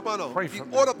 Levante su mano Pray y for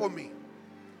me. ora por mí.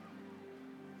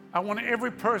 I want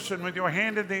every person with your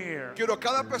hand in the air Quiero a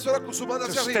cada persona con su mano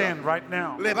to hacia stand arriba. right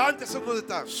now. Levántese donde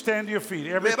está. Stand to your feet.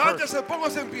 Every person Levántese,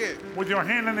 póngase en pie. with your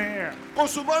hand in the air. Con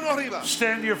su mano arriba.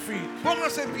 Stand to your feet.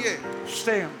 Póngase en pie.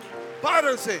 Stand.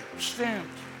 Párense. Stand.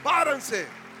 Párense.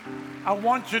 I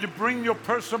want you to bring your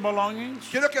personal belongings.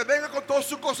 Quiero que venga con todas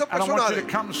sus cosas And I want you to personales.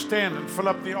 come stand and fill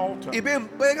up the altar. Y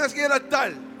venga aquí al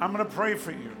altar. I'm going to pray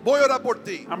for you. Voy a orar por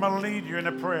ti. I'm going to lead you in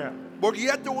a prayer. Voy a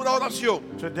guiarte en una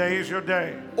oración. Today is your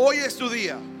day Hoy es tu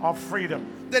día of freedom.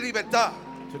 de libertad.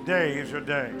 Today is your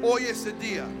day. Hoy es el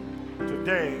día.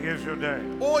 Today is your day.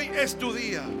 Hoy es tu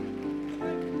día.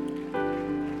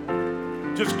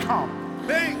 Just come.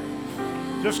 Ven,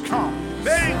 Just come.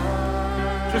 ven,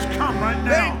 Just come right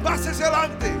ven, now. pásese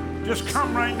adelante. Just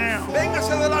come right now.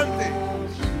 Véngase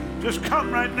adelante. Just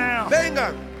come right now.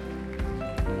 Vengan.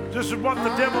 This is what the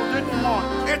devil didn't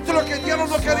want. Esto es lo que el diablo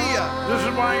no quería. This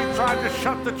is why he tried to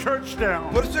shut the church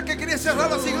down. Por eso es que quería cerrar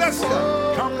las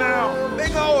iglesias. Come now.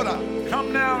 Ven ahora.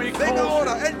 Come now. He Ven calls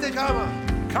ahora. you. Él te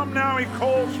llama. Come now. He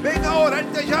calls you. Ven ahora.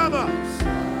 Él te llama.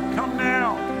 Come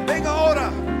now. Ven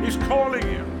ahora. He's calling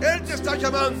you. Él te está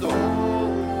llamando.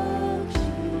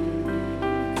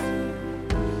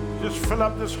 Just fill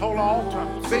up this whole altar.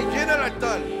 Ven, llena el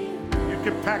altar. You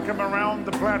can pack them around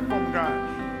the platform, guys.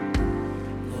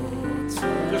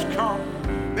 Just come.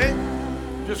 Ven.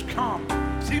 Just come.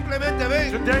 Simplemente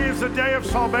ven. Today is the day of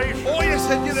salvation. Hoy es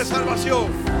el día de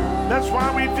salvación. That's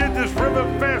why we did this River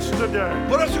Fest today.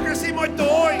 Por eso que hicimos esto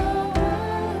hoy.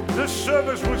 This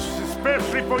service was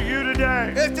especially for you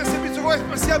today. Este servicio fue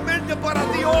especialmente para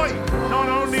ti hoy. Not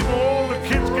only will all the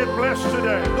kids get blessed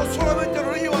today, No solamente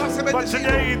los niños van a ser but bendecidos,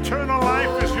 today eternal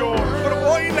life is yours. pero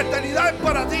hoy la eternidad es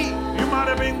para ti. You might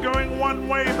have been going one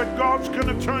way, but God's going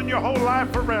to turn your whole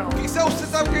life around. Quizá usted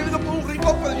estaba viviendo por un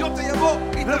rincón, pero Dios te llamó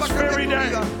y te va a This cambiar very tu day.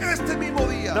 vida. Este mismo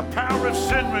The día. power of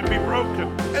sin will be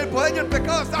broken. El poder del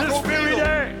pecado está This very rompido.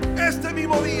 day. Este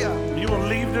mismo día. You will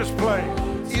leave this place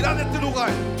Irá de este lugar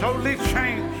totally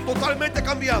changed, totalmente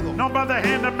cambiado. not by the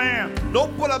hand of man, No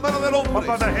por la mano del but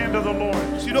by hombre, the hand of the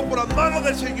Lord. sino por la mano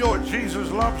del Señor.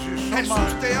 Jesus loves you so Jesús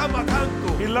much. te ama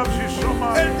tanto. He loves you so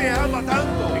much. Él te ama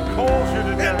tanto. He calls you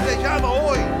Él today. te llama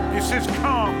hoy. He says,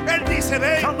 come, Él dice,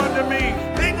 ven, come unto me.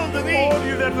 ven donde mí. All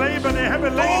you that labor and are heavy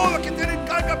Todos laden, los que tienen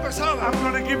carga pesada, I'm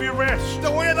going to give you rest. te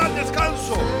voy a dar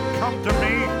descanso. Come to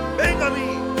me. Ven a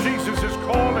mí. Jesus is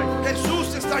calling.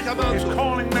 Jesús te está He's llamando.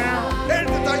 calling now. Él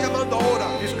te está llamando ahora.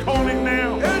 He's calling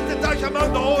now. Él te está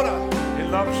llamando ahora. He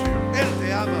loves you. Él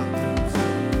te ama.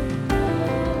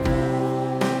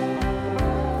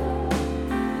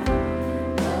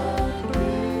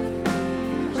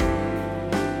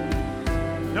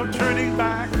 No turning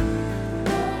back.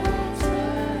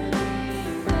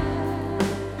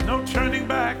 No turning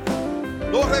back.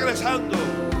 No regresando.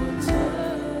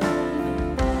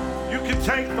 You can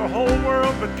take the whole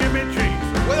world, but give me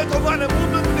Jesus. Puede tomar el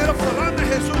mundo entero, pero dame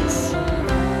Jesús.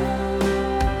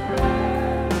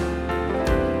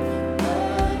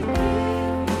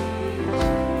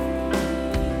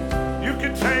 You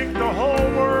can take the whole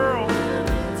world,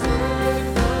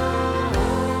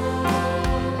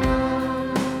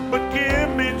 but give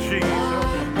me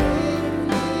Jesus.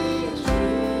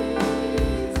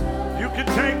 You can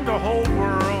take the whole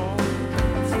world,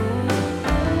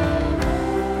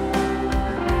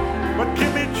 but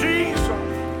give me Jesus.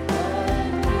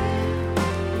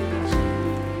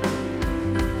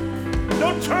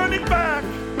 No turning back.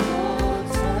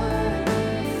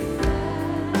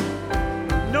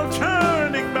 No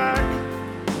turning back.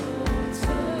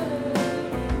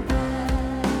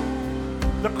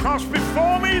 The cross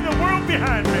before me, the world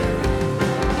behind me.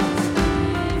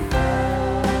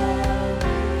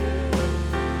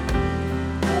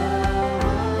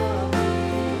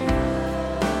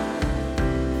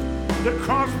 The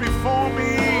cross before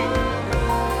me,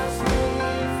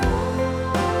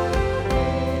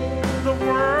 the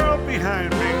world behind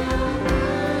me.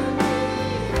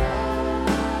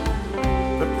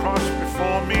 The cross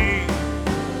before me,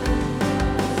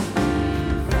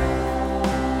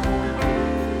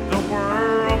 the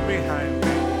world behind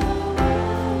me.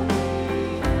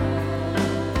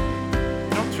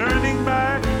 No turning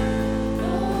back.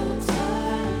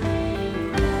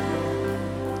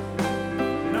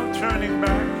 No turning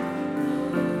back.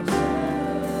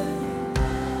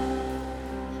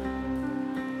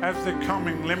 As they're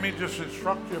coming, let me just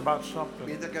instruct you about something.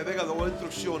 Mientras que venga, doy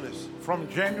instrucciones. From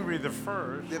January the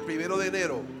 1st, Del 1 de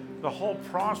enero, the whole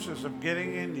process of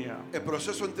getting in here el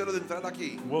proceso entero de entrar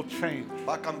aquí will change.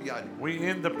 va a cambiar. We're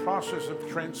in the process of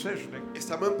transitioning,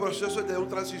 Estamos en proceso de una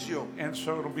transición and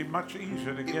so it'll be much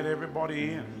easier to get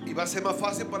everybody in. y va a ser más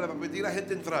fácil para permitir a la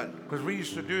gente entrar. Because we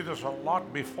used to do this a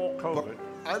lot before COVID,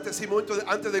 Antes sí,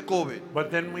 antes de COVID, but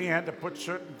then we had to put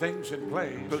certain things in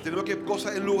place pero tenemos que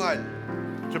cosas en lugar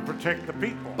to protect the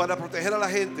people. para proteger a la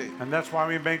gente. And that's why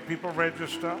we make people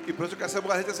register. Y por eso que hacemos que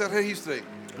la gente se registre.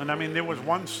 And I mean, there was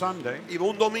one Sunday, Y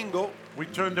un domingo we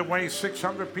turned away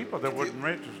 600 people that wouldn't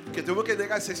register. que tuvimos que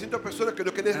negar 600 personas que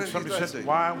no querían And somebody registrarse. said,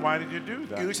 why did you do Y uno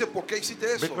that? dice, ¿por qué hiciste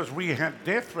eso? Because we had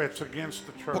death threats against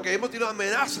the church. Porque hemos tenido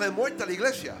amenaza de muerte a la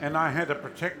iglesia. And I had to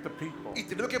protect the people. Y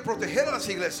tenemos que proteger a las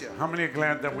iglesias. How many are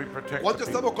glad that we protect the ¿Cuántos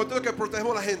people? estamos contentos que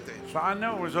protegemos a la gente? So I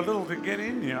know it was a little to get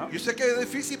in here, Yo sé que es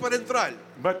difícil para entrar,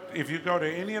 but if you go to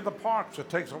any of the parks, it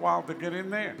takes a while to get in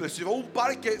there. pero si va a un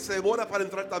parque se demora para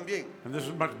entrar también. And this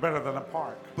is much better than a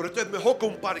park. Pero esto es mejor que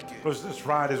un parque. Because this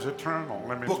ride is eternal,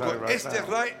 let me tell you Porque right este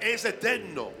now. rey es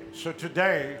eterno. So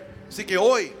today, Así que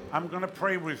hoy I'm going to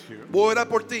pray with you. voy a orar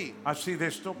por ti. I see they're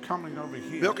still coming over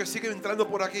here. Veo que siguen entrando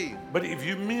por aquí. But if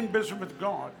you mean business with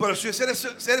God, Pero si eres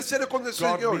serio con el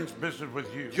God Señor, means business with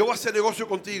you. yo voy a hacer negocio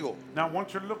contigo. Now I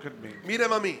want you to look at me.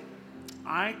 Mírame a mí.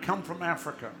 I come from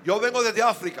Africa. Yo vengo desde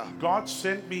África. God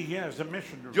sent me here as a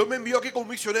missionary. Yo me envío aquí como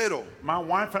misionero. My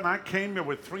wife and I came here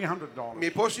with $300. Mi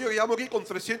esposo y yo llegamos aquí con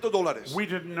 $300. We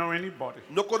didn't know anybody.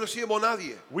 No conocíamos a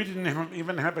nadie. We didn't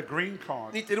even have a green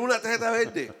card. Ni tenía una tarjeta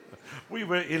verde. We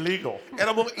were illegal.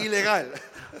 Éramos ilegal.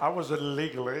 I was an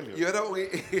illegal alien. Yo era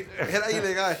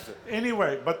ilegal.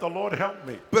 Anyway, but the Lord helped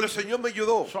me. Pero el Señor me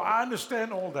ayudó. So I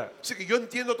understand all that. Así que yo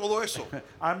entiendo todo eso.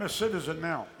 I'm a citizen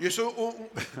now. Yo soy, soy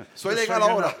Just so legal you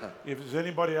ahora. know, if there's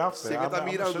anybody out Si there, que I'm está a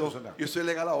mirando, citizen now. yo soy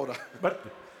legal ahora. But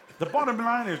the bottom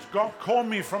line is God called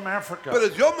me from Africa. Pero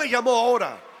Dios me llamó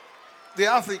ahora de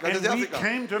África, And desde we África.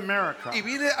 came to America. Y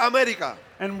vine a América.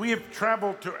 And we have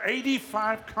traveled to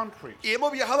 85 countries Y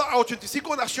hemos viajado a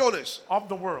 85 naciones of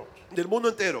the world. del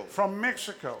mundo entero. From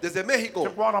Mexico Desde México to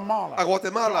Guatemala, a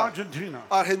Guatemala, to Argentina.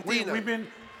 Argentina. We've been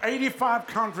 85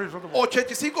 countries of the world.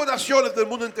 85 naciones del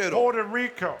mundo entero. Puerto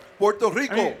Rico. Puerto I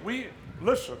Rico. mean,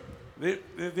 listen,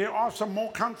 there are some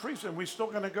more countries and we're still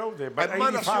going to go there, but Hay más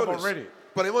 85 naciones. already.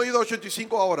 Pero hemos ido a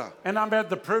 85 ahora. And I've had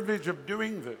the privilege of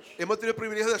doing this Hemos tenido el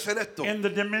privilegio de hacer esto in the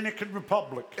Dominican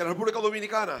Republic. en la República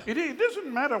Dominicana. It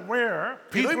doesn't matter where,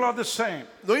 people are the same.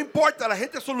 No importa, la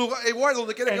gente es un lugar igual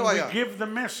donde quiera que And we vaya. give the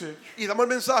message Y damos el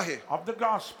mensaje of the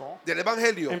gospel, del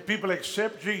Evangelio. and people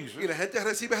accept Y Jesus, la gente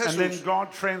recibe a and then Jesús.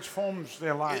 God transforms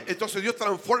their lives. Entonces Dios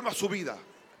transforma su vida.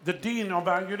 The dean of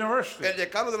our university, El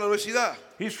decano de la universidad.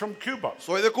 he's from Cuba.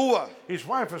 Soy de Cuba. His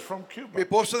wife is from Mi Cuba.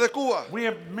 esposa es de Cuba. We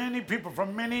have many people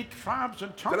from many tribes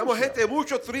and tongues, Tenemos here. gente de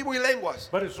muchas tribus y lenguas.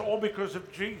 But it's all because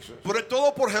of Jesus, Pero es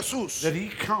todo por Jesús. that he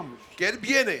comes Que Él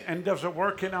viene and does a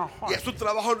work in our y heart. es un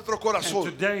trabajo en nuestro And corazón.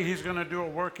 today he's going to do a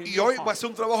work in Y your hoy va a heart. ser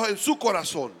un trabajo en su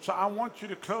corazón. So I want you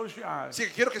to close your eyes, Así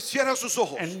que quiero que cierren sus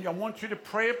ojos. and I want you to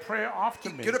pray a prayer after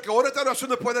me. Quiero que ore esta oración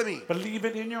después de mí. Believe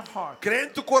it in your heart. Cree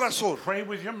en tu corazón. Pray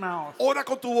with your mouth. Ora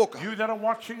con tu boca. You that are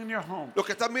watching in your home, Los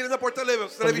que están mirando por believe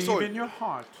televisor. in your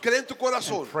heart Cree en tu and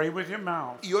corazón. pray with your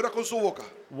mouth. Y ora con su boca.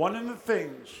 One of the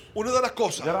things Una de las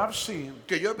cosas that I've seen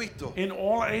que yo he visto in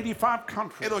all 85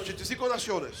 countries en 85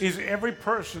 naciones. is every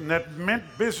person that meant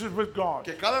business with God,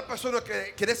 Que cada persona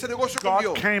que quiere ese negocio con God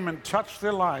Dios. came and touched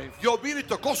their life Dios vino y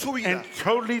tocó su vida. and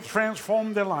totally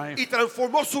transformed their life. Y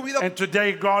transformó su vida. And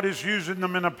today God is using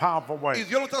them in a powerful Y way.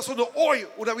 Dios lo está haciendo hoy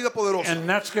una vida poderosa. And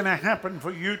that's going to happen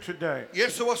for you today. Y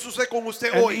eso va a suceder con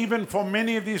usted And hoy. even for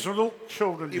many of these little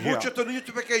children Y here, muchos de estos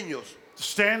niños pequeños,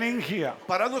 standing here,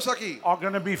 parándose aquí, are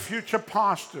going to be future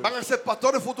pastors van a ser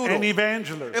pastores futuros, and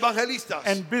evangelists evangelistas,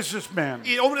 and businessmen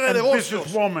y hombres de and negocios,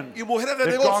 businesswomen y mujeres de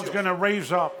that God's negocios, going to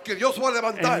raise up que Dios va a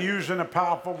levantar and use in a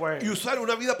powerful way. y usar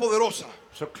una vida poderosa.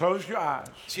 So close your eyes.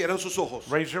 Cierren sus ojos.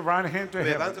 Raise your right hand to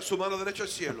heaven. Levante su mano derecha al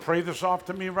cielo. Pray this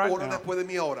after me right Ora now. después de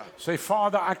mí ahora. Say,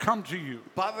 Father, I come to you.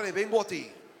 Padre, vengo a ti.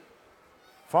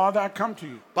 Father, I come to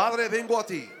you. Padre, vengo a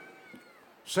ti.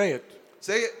 Say it.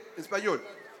 Say en español.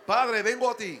 Padre, vengo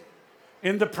a ti.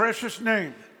 In the precious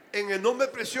name En el nombre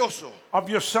precioso of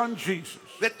your Son, Jesus.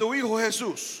 de tu Hijo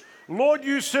Jesús. Lord,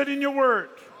 you said in your word,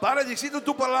 Padre, diciendo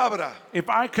tu palabra, if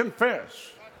I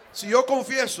confess si yo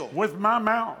confieso with my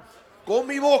mouth, con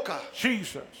mi boca,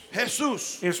 Jesus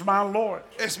Jesús is my Lord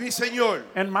es mi Señor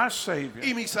and my y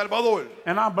Savior, mi Salvador.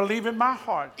 and I believe in my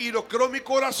heart Y lo creo en mi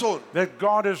corazón that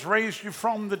God has raised you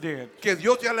from the dead, que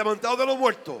Dios te ha levantado de los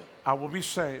muertos, I will be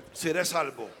saved. seré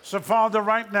salvo. So, Father,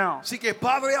 right now, Así que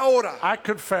Padre, ahora, I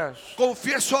confess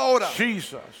confieso ahora,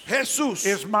 Jesus Jesús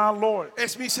is my Lord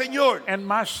es mi Señor and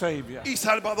my Savior. y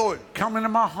Salvador. Come into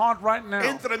my heart right now.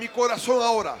 Entra en mi corazón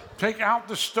ahora. Take out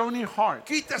the stony heart.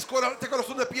 Quita este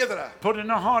corazón de piedra Put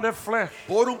in a heart of flesh.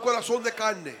 por un corazón de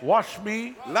carne. Wash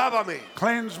me, Lávame,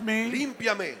 cleanse me,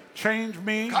 límpiame, change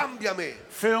me, cámbiame,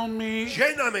 fill me,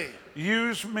 lléname,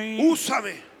 use me.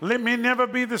 úsame. Let me never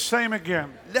be the same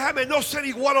again. Déjame no ser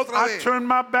igual otra I vez. turn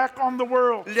my back on the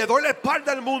world. Le doy la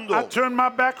espalda al mundo. I turn my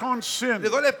back on sin. Le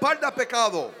doy la espalda al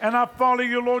pecado. And I follow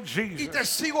you, Lord Y Jesus. te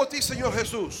sigo a ti, Señor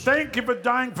Jesús. Thank you for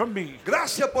dying for me.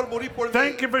 Gracias por morir por mí.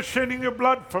 Thank you for shedding your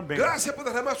blood for me. Gracias por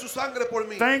derramar su sangre por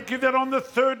mí. Thank you that on the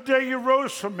third day you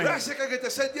rose for me. Gracias que en el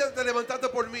tercer día te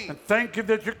levantaste por mí. And thank you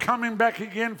that you're coming back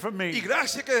again for Y me.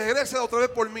 gracias que regresas otra vez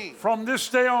por mí. From this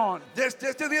day on, Desde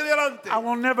este día de adelante, I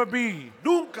will never be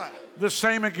nunca the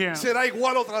same again. será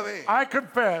igual otra vez. I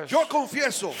confess Yo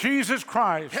confieso, Jesus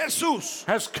Christ Jesús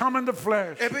has come in the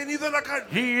flesh. he venido en la carne.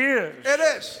 He is Él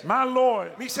es my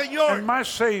Lord mi Señor and my y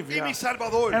Savior. mi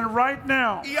Salvador. And right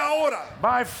now, Y ahora,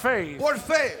 by faith por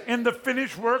fe, in the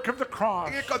finished work of the cross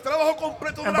en el trabajo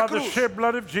completo de and la by the cruz shed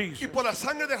blood of y Jesus, por la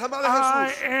sangre derramada de I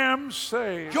Jesús, am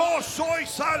saved. yo soy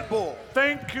salvo.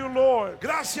 Thank you, Lord,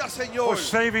 Gracias, for Señor,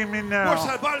 saving me por now.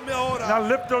 salvarme Now ahora.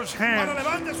 lift those Ahora hands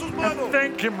levante sus and manos.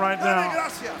 thank Him right Dale now.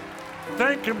 gracias.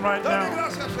 Thank Him right Dale now.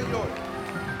 gracias, Señor.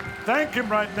 Thank Him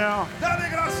right now. Dale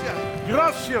gracias.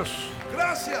 Gracias.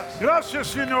 Gracias. Gracias,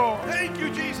 Señor. Thank you,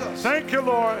 Jesus. Thank you,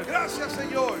 Lord. Gracias,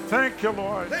 Señor. Thank you,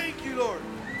 Lord. Thank you, Lord.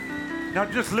 Now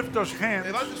just lift those hands.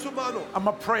 Levante su mano. I'm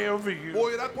going to pray over you.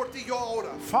 Voy a orar por ti yo ahora.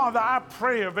 Father, I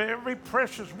pray of every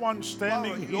precious one Padre,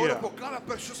 standing yo oro here. por cada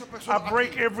preciosa persona I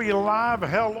break aquí. every lie of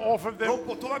hell off of them.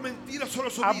 Rompo toda mentira sobre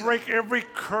su I vida. break every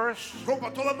curse Rompo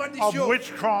toda of maldición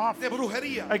witchcraft de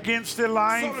brujería against their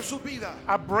sobre life. su vida.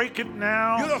 I break it Yo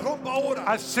now. lo rompo ahora.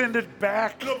 I send it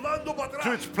back Lo mando para to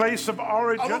atrás. its place of A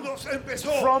origin. donde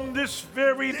empezó. From this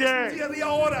very Desde day, el día de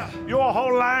ahora. your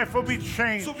whole life will be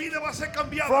changed. Su vida va a ser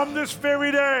cambiada. From this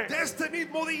very day, De este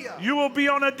mismo día. you will be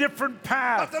on a different Va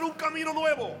a path. tener un camino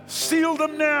nuevo. Seal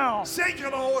them now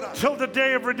Séllalo ahora. till the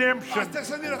day of redemption Hasta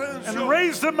ese día de and redención.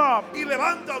 raise them up Y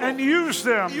levántalo. and use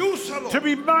them Y úsalo. to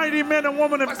be mighty men and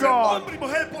women Para of ser God. hombre y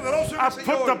mujer poderoso en I el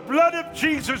put the Señor. blood of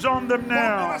Jesus on them Pongo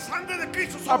la now. sangre de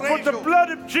Cristo I sobre put the ellos. blood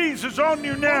of Jesus on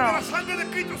you Pongo la now. sangre de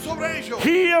Cristo sobre ellos.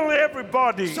 Heal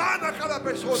everybody. Sana a cada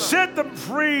persona. Set them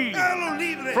free Hágalos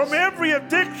libres. from every De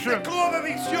addiction, toda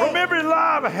adicción. from every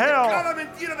lie of hell. Cada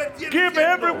mentira del tiempo. Give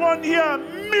everyone here a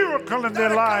miracle in their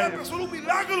Dale a cada lives. persona un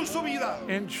milagro en su vida.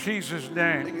 In Jesus' En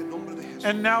name. el nombre de Jesús.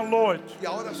 And now, Lord, Y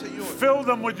ahora, Señor, fill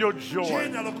them with your joy.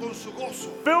 llénalo con su gozo.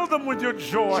 Fill them with your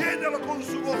joy. Llénalo con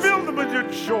su gozo. Fill them with your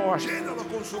joy. Llénalo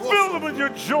con su Fill gozo. them with your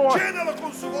joy. Llénalo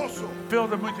con su gozo. Fill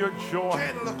them with your joy.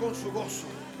 Llénalo con su gozo.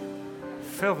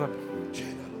 Fill them.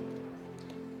 Llénalo.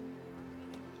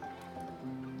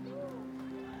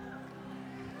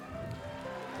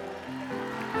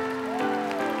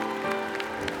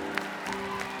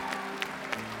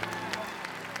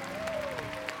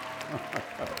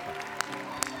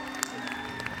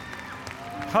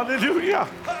 Hallelujah.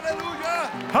 Aleluya.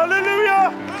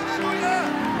 Hallelujah. Aleluya.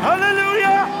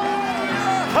 Hallelujah.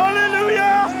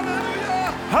 Hallelujah.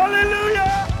 Aleluya.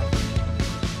 Hallelujah.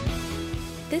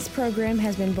 This program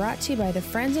has been brought to you by the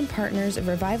friends and partners of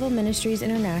Revival Ministries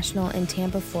International in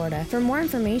Tampa, Florida. For more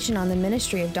information on the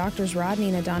ministry of Drs.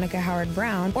 Rodney and Adonica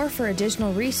Howard-Browne, or for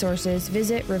additional resources,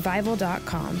 visit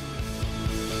revival.com.